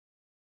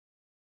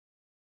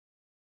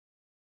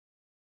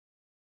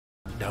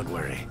Don't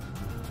worry.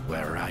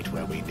 We're right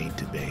where we need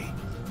to be.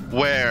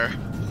 Where?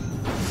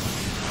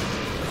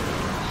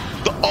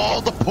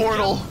 The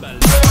portal!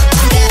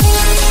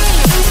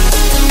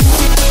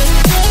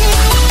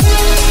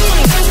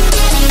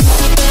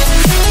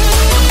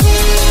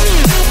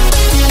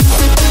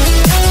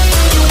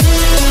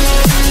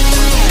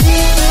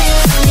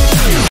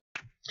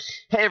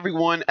 Hey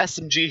everyone,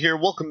 SMG here.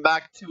 Welcome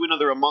back to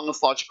another Among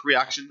Us Logic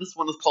reaction. This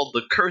one is called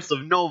The Curse of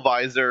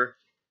Novisor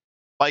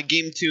by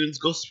GameTunes.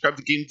 Go subscribe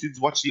to GameTunes,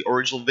 watch the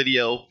original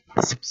video,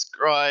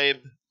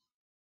 subscribe,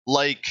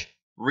 like,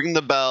 ring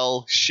the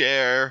bell,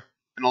 share,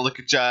 and all the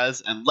good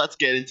jazz. And let's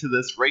get into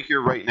this right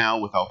here, right now,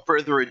 without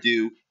further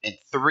ado. In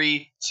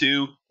 3,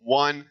 2,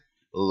 1,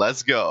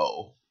 let's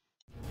go.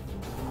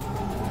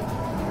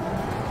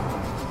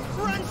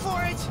 Run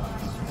for it!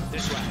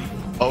 This way.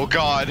 Oh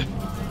god.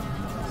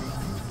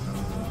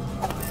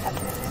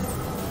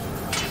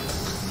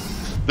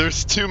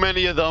 There's too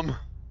many of them.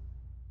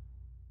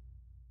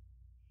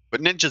 But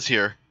Ninja's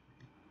here.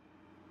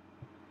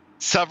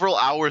 Several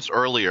hours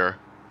earlier.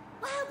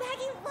 Wow,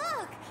 Baggy,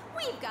 look!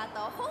 We've got the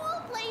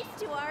whole place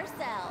to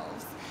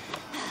ourselves.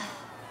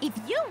 If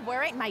you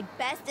weren't my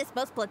bestest,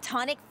 most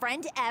platonic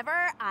friend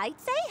ever, I'd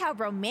say how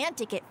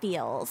romantic it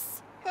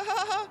feels.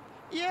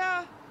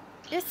 Yeah.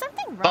 There's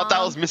something wrong. Thought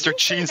that was Mr. You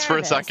seem Cheese for a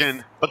nervous.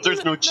 second, but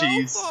there's no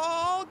cheese. No,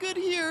 all good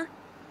here.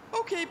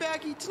 Okay,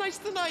 Baggy, tonight's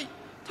the night.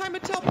 Time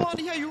to tell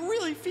Blondie how you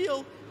really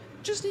feel.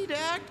 Just need to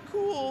act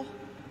cool.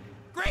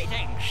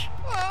 Greetings.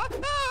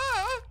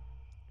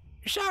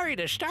 Sorry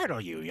to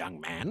startle you,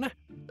 young man.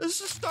 Is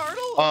this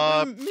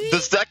startle? Me?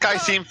 Does that guy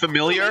seem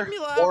familiar? Don't make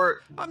me laugh.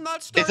 Or I'm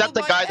not is that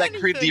the startled guy by that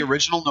created the anything.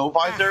 original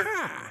Novisor?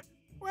 Aha.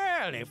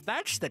 Well, if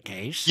that's the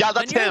case, Yeah,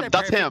 that's then you're him, the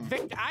that's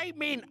perfect him. I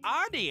mean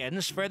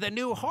audience for the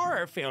new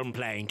horror film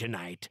playing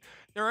tonight.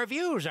 The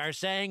reviews are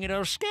saying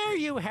it'll scare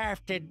you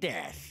half to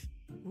death.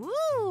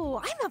 Ooh,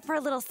 I'm up for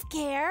a little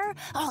scare.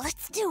 Oh,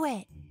 let's do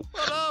it.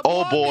 But,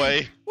 Oh, Blondie,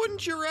 boy.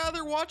 Wouldn't you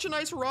rather watch a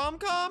nice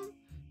rom-com?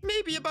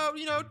 Maybe about,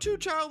 two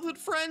childhood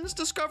friends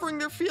discovering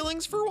their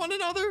feelings for one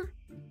another?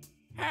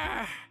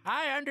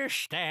 I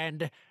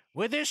understand.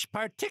 With this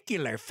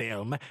particular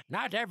film,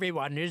 not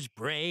everyone is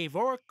brave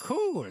or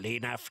cool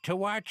enough to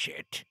watch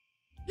it.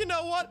 You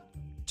know what?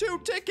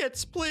 2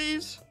 tickets,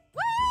 please.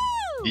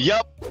 Woo!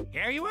 Yup.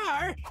 Here you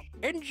are.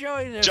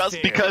 Enjoy the Just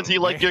film. because you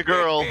like your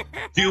girl,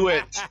 do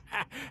it.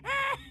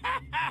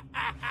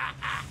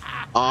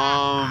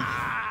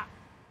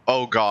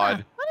 Oh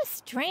god. What a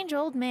strange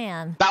old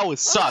man. That was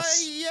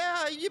sus.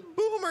 Yeah, you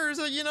boomers,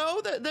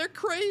 they're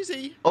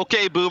crazy.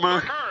 Okay,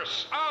 boomer.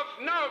 Curse of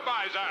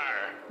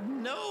Novisor.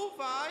 No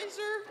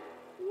visor?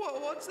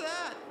 What's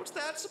that? What's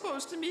that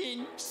supposed to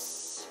mean?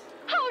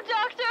 Oh,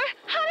 Doctor,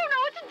 I don't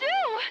know what to do.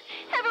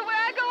 Everywhere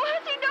I go, I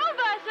see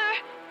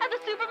Novisor. At the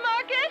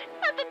supermarket,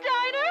 at the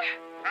diner.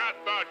 At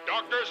the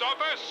doctor's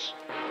office.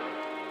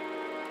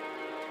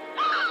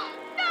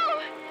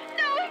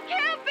 No, it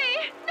can't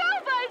be.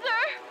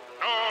 Novisor.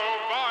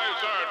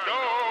 No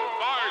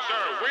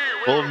visor. We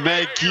We'll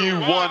make you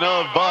one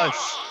of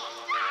us.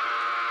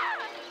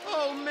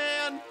 Oh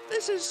man,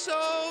 this is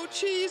so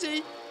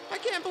cheesy. I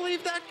can't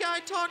believe that guy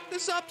talked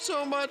this up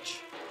so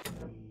much.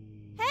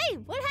 Hey,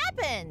 what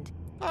happened?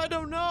 I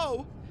don't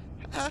know.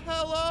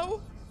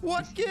 Hello?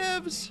 What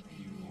gives?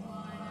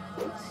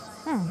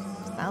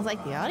 Sounds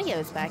like the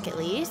audio's back at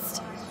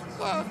least.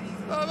 Baggy,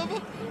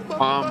 what's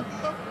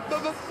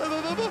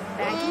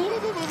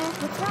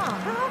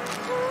wrong?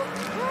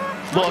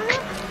 Look.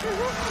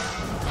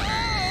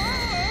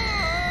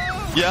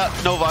 Yeah,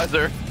 no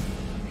visor.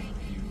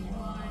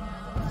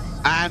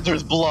 And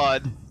there's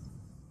blood.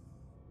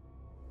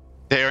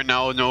 There are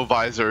now no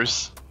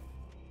visors.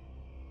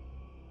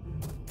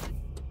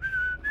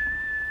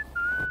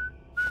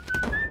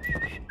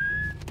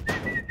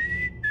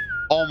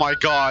 Oh my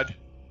god.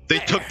 They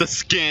took the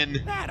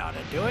skin. That ought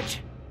to do it.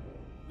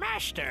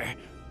 Master,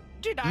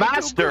 did I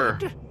Master!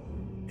 do good?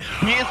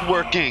 He is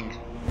working.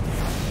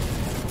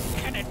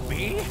 Can it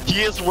be?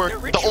 He is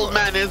working. The old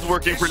man is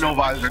working for no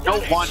visor.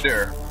 No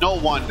wonder. No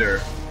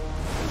wonder.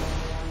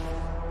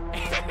 The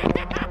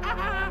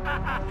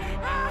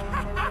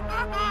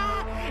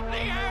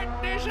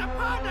end is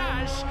upon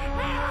us.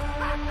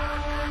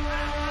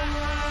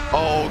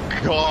 Oh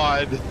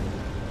god.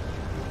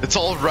 It's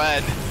all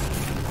red.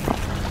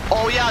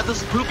 Oh yeah,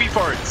 this is Poopy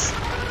Farts.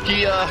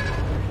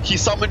 He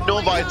summoned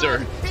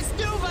Novisor. It's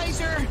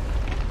Novisor!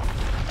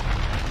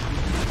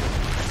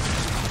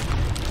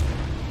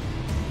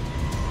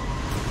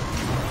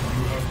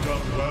 You have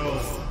done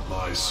well,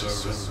 my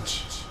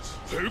servant.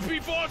 Poopy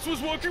Farts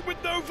was working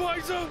with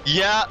Novisor.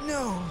 Yeah.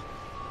 No.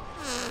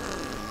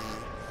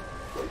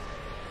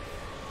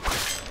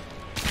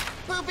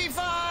 Poopy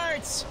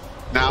farts!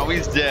 Now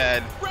he's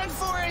dead. Run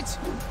for it!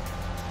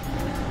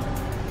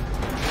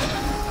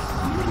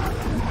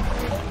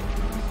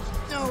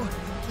 No,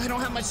 I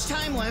don't have much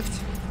time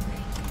left.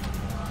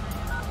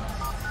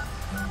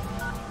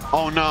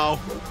 Oh no.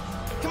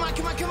 Come on,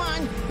 come on, come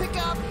on! Pick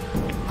up!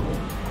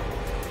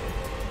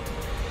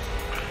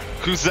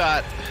 Who's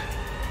that?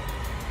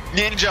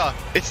 Ninja!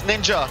 It's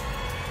Ninja!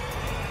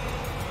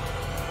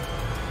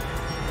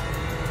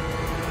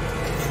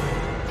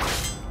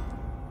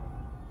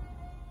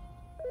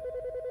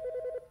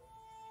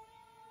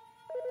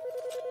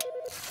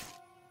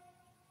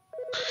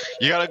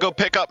 You gotta go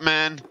pick up,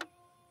 man.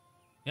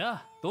 や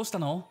あ、どうした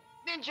の？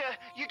 Ninja,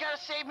 you gotta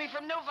save me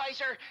from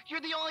Novisor.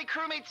 You're the only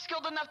crewmate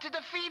skilled enough to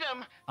defeat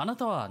him. あな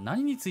たは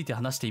何について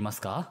話していま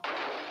すか？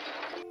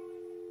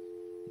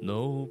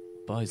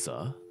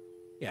 Novisor?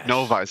 Yes,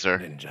 Novisor.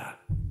 Ninja.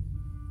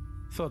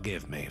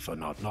 Forgive me for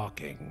not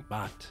knocking,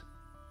 but...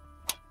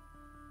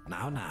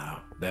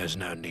 Now, there's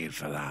no need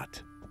for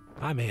that.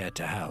 I'm here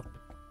to help.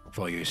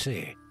 For you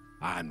see,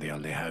 I'm the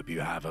only hope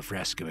you have of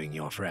rescuing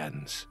your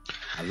friends.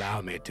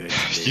 Allow me to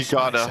introduce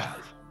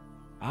myself.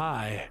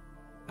 I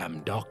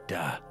am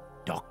Doctor.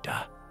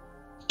 Doctor?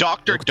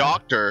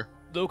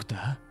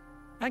 Doctor?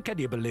 And can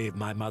you believe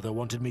my mother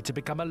wanted me to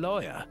become a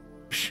lawyer?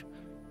 Psh.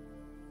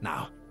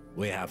 Now,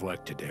 we have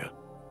work to do.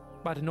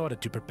 But in order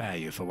to prepare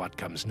you for what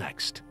comes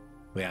next,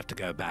 we have to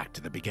go back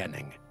to the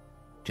beginning,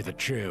 to the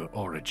true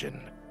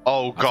origin.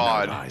 Oh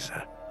God.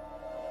 Novisor.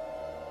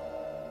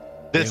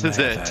 This is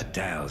You may have it. heard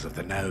tales of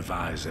the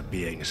Novisor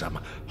being some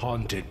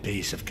haunted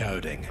piece of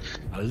coding,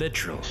 a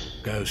literal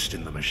ghost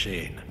in the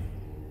machine.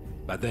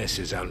 But this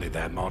is only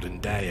their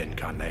modern-day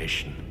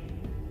incarnation.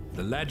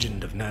 The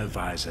legend of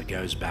Novisor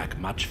goes back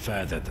much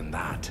further than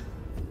that.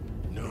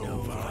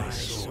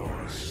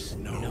 Novisors.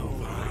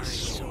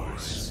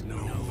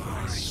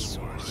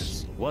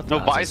 What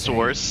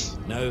Novisors?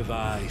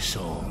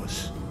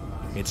 Novisors.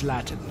 It's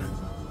Latin.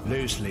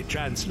 Loosely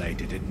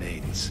translated, it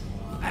means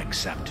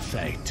accept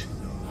fate.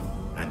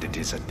 And it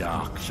is a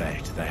dark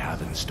fate they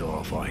have in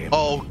store for him.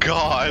 Oh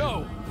God.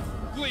 No!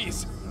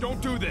 Please, don't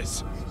do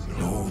this!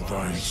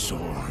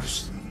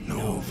 Novisors.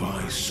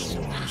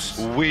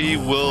 We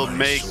will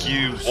make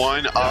you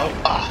one of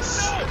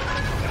us.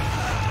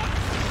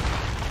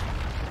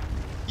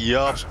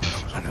 Yup.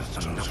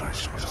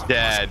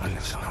 Dead.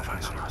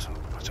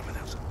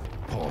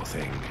 Poor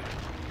thing.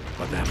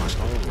 But there must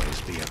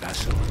always be a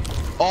vessel.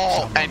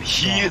 Oh, Someone and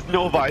he is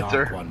strong the Dark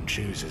Novisor. One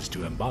chooses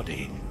to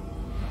embody.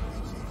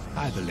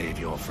 I believe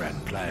your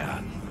friend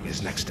Player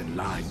is next in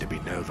line to be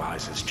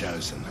Novisor's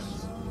chosen.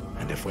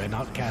 And if we're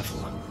not careful,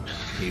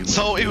 he will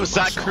So it was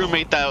doom that us all.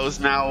 crewmate that was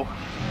now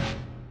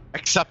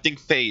accepting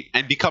fate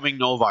and becoming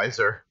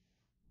Novisor.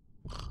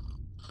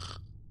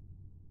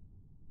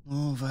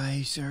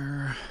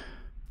 Novisor.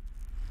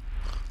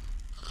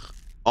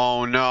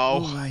 Oh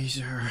no.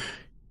 Novisor.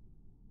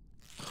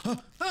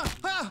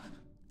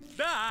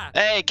 Ah!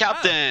 Hey,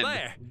 Captain. Oh,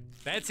 Blair.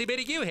 Fancy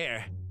meeting you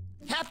here.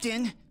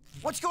 Captain,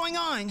 what's going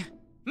on?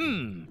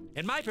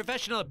 In my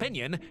professional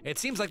opinion, it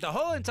seems like the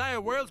whole entire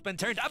world's been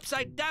turned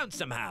upside down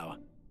somehow.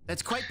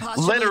 That's quite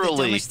possibly the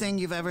Literally. dumbest thing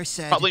you've ever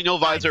said. Probably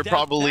Novisor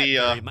probably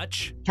very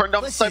much. turned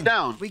upside Listen,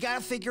 down. we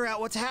gotta figure out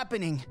what's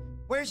happening.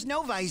 Where's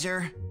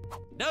Novisor?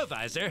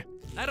 Novisor?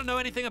 I don't know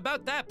anything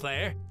about that,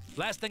 Player.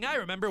 Last thing I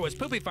remember was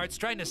Poopy Farts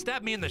trying to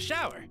stab me in the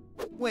shower.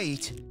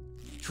 Wait,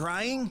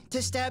 trying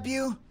to stab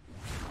you?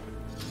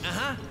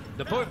 Uh-huh.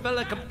 The poor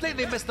fella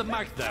completely missed the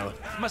mark, though.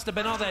 Must have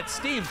been all that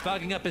steam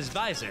fogging up his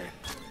visor.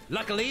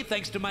 Luckily,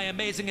 thanks to my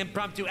amazing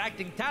impromptu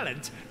acting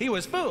talent, he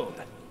was fooled.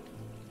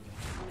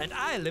 And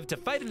I live to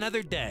fight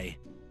another day.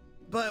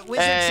 But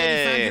Wizard said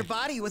he found Hey. your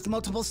body with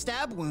multiple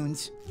stab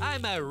wounds.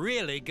 I'm a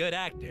really good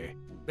actor.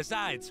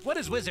 Besides, what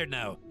does Wizard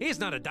know? He's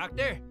not a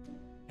doctor.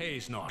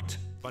 He's not,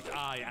 but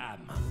I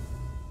am.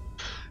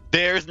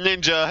 There's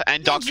Ninja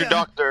and Dr. Ninja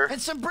Doctor. And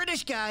some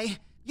British guy.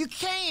 You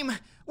came!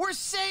 We're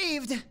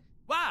saved!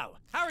 Wow,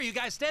 how are you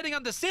guys standing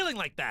on the ceiling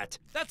like that?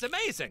 That's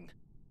amazing.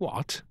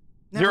 What?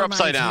 Never You're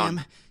upside mind, down.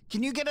 Tim.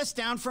 Can you get us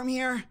down from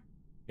here?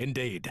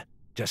 Indeed.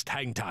 Just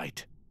hang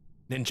tight.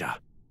 Ninja.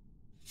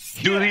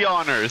 Do the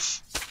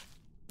honors.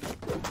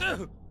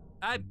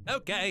 I'm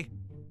okay.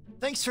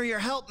 Thanks for your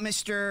help,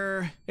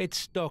 Mr.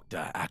 It's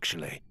Doctor,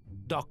 actually.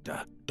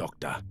 Doctor.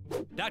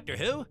 Doctor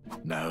who?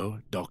 No,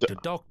 Doctor.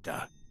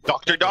 Doctor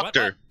What?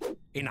 Doctor.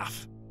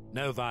 Enough.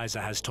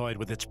 Novisor has toyed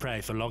with its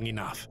prey for long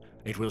enough.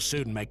 It will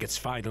soon make its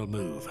final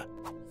move.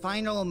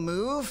 Final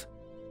move?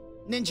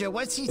 Ninja,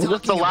 what's he Is this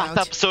talking the last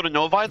about? episode of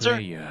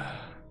Novisor?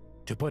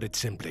 To put it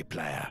simply,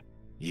 Player,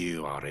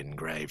 you are in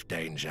grave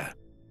danger,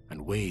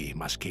 and we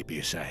must keep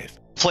you safe.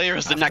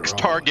 Player's the After next all,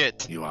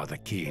 target. You are the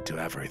key to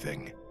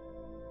everything.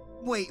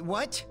 Wait,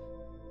 what?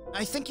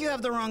 I think you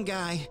have the wrong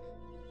guy.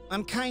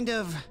 I'm kind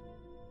of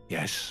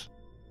Yes?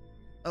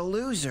 a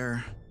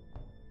loser.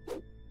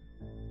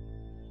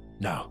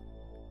 No,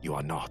 you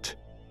are not.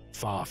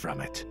 Far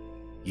from it.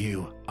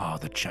 You are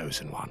the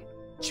chosen one.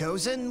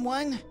 Chosen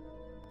one?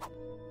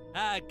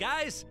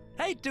 Guys,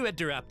 hate to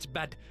interrupt,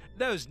 but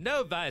those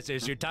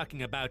Novisors you're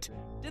talking about,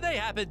 do they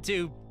happen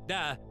to,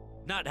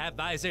 not have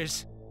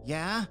visors?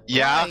 Yeah?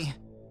 Yeah. Why?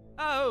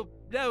 Oh,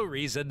 no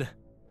reason.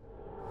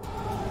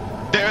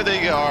 There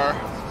they are.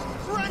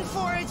 Run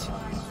for it!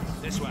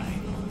 This way.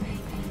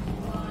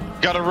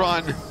 Gotta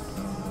run.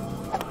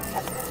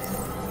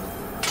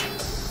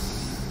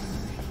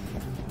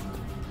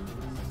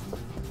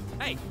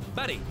 Hey,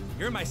 buddy,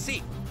 you're in my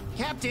seat.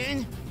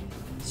 Captain!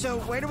 So,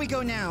 where do we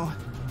go now?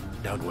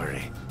 Don't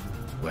worry.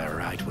 We're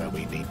right where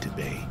we need to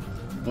be.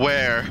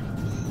 Where?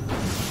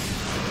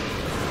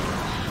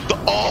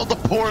 The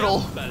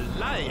portal.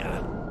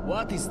 Jambalaya.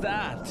 What is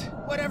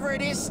that? Whatever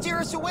it is, steer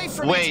us away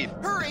from Wait. it.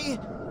 Hurry!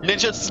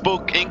 Ninja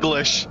spoke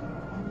English.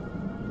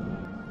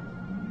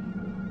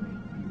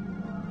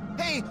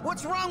 Hey,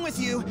 what's wrong with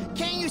you?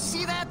 Can't you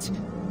see that?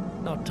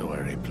 Not to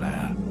worry,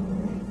 player.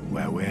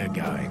 Where we're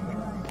going,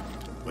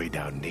 we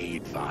don't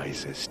need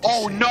visors to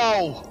Oh see.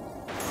 no!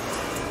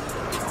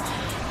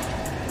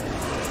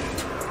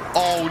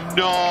 Oh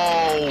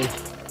no!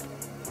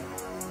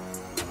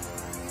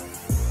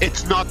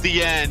 It's not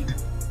the end.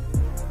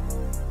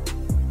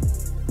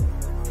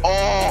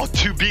 Oh,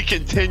 to be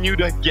continued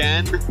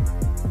again?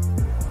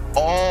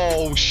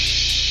 Oh,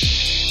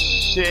 shit.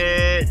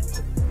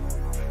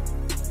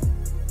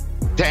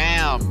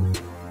 Damn.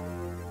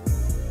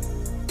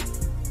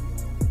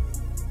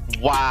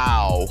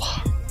 Wow.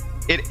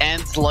 It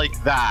ends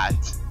like that.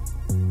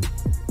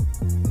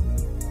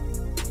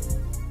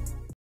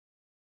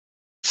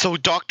 So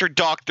Dr.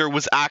 Doctor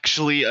was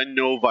actually a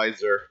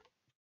Novisor.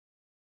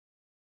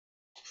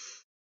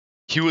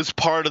 He was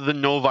part of the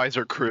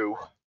Novisor crew.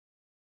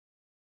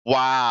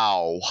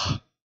 Wow.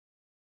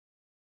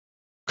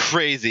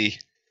 Crazy.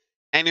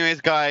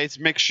 Anyways, guys,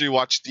 make sure you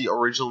watch the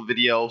original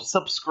video,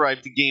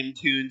 subscribe to Game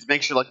Tunes,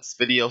 make sure you like this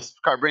video,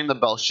 subscribe, ring the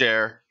bell,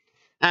 share,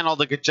 and all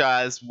the good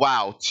jazz.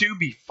 Wow, to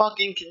be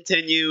fucking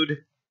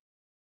continued.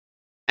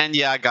 And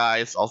yeah,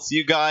 guys, I'll see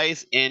you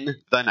guys in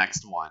the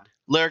next one.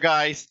 Later,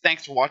 guys.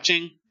 Thanks for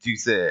watching.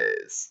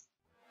 Deuces.